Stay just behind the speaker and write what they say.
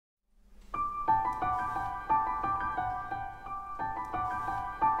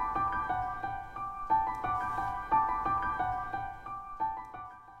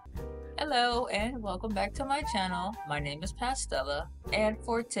Hello and welcome back to my channel. My name is Pastella, and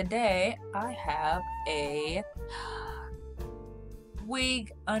for today I have a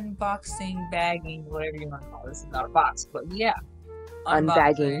wig unboxing, bagging, whatever you want to call it. This is not a box, but yeah,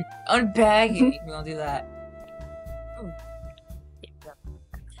 Unbagging. Unbagging. You want to do that?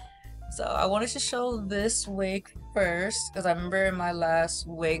 So I wanted to show this wig first because I remember in my last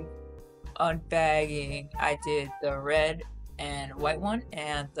wig unbagging I did the red and white one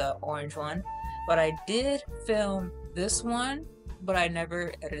and the orange one, but I did film this one, but I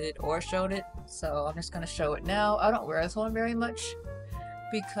never edited or showed it, so I'm just gonna show it now. I don't wear this one very much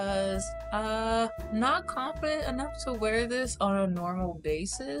because not confident enough to wear this on a normal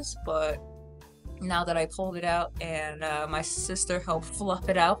basis, but now that I pulled it out and my sister helped fluff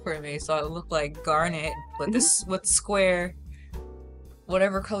it out for me so it looked like garnet, but this with square,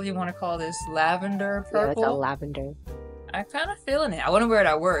 whatever color you want to call this, lavender, purple. Yeah, it's a lavender. I'm kind of feeling it. I wouldn't wear it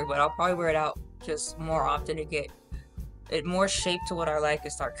at work, but I'll probably wear it out just more often to get it more shaped to what I like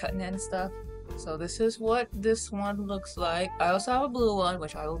and start cutting it and stuff. So this is what this one looks like. I also have a blue one,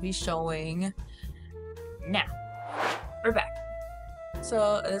 which I will be showing now. We're back.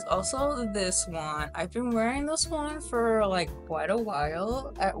 So there's also this one. I've been wearing this one for like quite a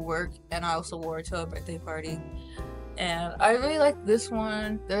while at work, and I also wore it to a birthday party. And I really like this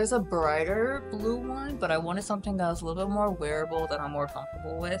one. There's a brighter blue one, but I wanted something that was a little bit more wearable that I'm more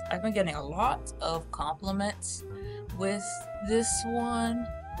comfortable with. I've been getting a lot of compliments with this one.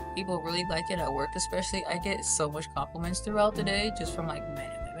 People really like it at work especially. I get so much compliments throughout the day just from like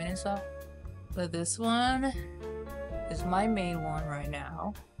men and women and stuff. But this one is my main one right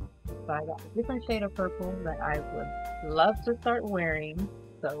now. So I got a different shade of purple that I would love to start wearing.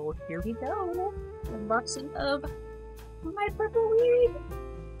 So here we go. Unboxing of my purple wig.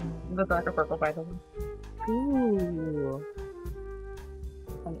 The darker purple, by the way. Ooh.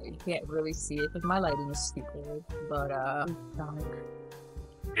 And you can't really see it because my lighting is stupid, but I'm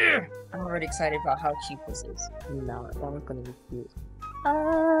already excited about how cute this is. No, that one's gonna be cute.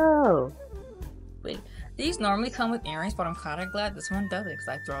 Oh. Wait, these normally come with earrings, but I'm kind of glad this one doesn't because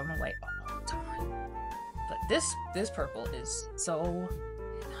I throw them away all the time. But this purple is so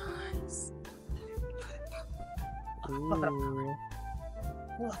nice. Fluff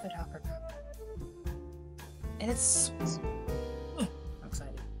it out. And it's I'm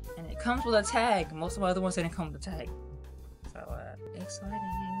excited. And it comes with a tag. Most of my other ones didn't come with a tag. So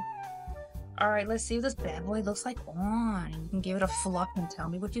exciting. Alright, let's see what this bad boy looks like on. You can give it a fluff and tell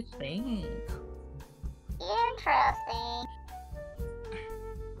me what you think. Interesting.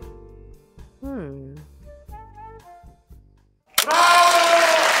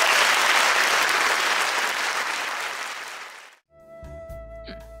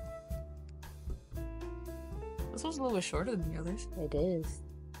 This one's a little bit shorter than the others. It is.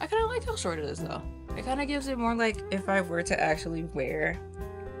 I kind of like how short it is though. It kind of gives it more like if I were to actually wear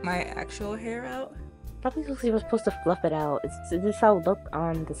my actual hair out. Probably because you were supposed to fluff it out. Is this how it looked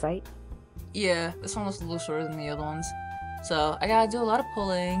on the site? Yeah, this one looks a little shorter than the other ones. So I gotta do a lot of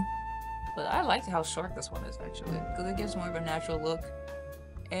pulling. But I like how short this one is actually, because it gives more of a natural look.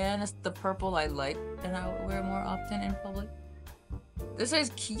 And it's the purple I like and I would wear more often in public. This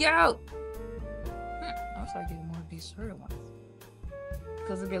is cute! I wish I get more of these shorter ones.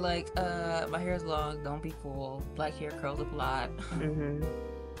 Because it'd be like, my hair is long, don't be cool. Black hair curls up a lot.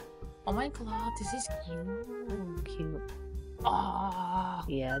 Oh my god, this is cute. Cute. Ah.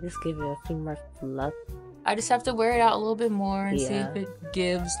 Yeah, just give it a few more fluff. I just have to wear it out a little bit more and see Yeah. if it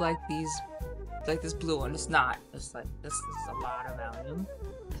gives like these, like this blue one. It's not. It's like this is a lot of volume.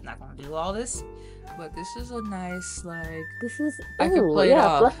 It's not gonna do all this, but this is a nice like. This is. I could Ooh, play it yeah,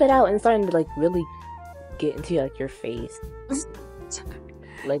 off. fluff it out and starting to like really get into like your face.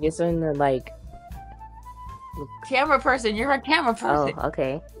 Like it's starting to like. Camera person, you're a camera person. Oh,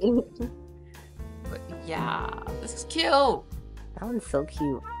 okay. But yeah, this is cute. That one's so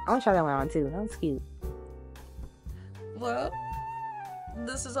cute. I want to try that one on too. That one's cute. Well,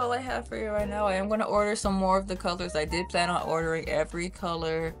 this is all I have for you right now. I am going to order some more of the colors. I did plan on ordering every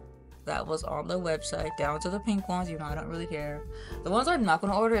color that was on the website, down to the pink ones. You know, I don't really care. The ones I'm not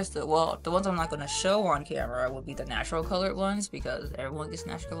going to order is the ones I'm not going to show on camera will be the natural colored ones, because everyone gets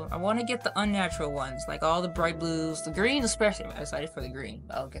natural. I want to get the unnatural ones, like all the bright blues, the green especially. I'm excited for the green.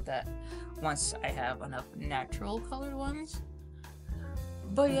 I'll get that once I have enough natural colored ones.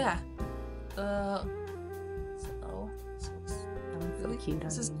 But yeah, So cute.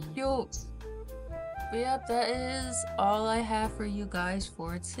 this is cute. But yeah, that is all I have for you guys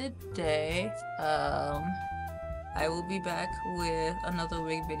for today. I will be back with another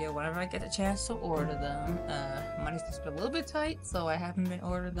wig video whenever I get a chance to order them. money's just a little bit tight, so I haven't been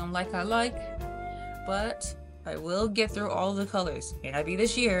ordering them like I like. But I will get through all the colors. May not be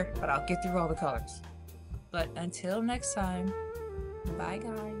this year, but I'll get through all the colors. But until next time, bye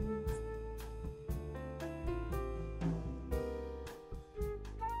guys.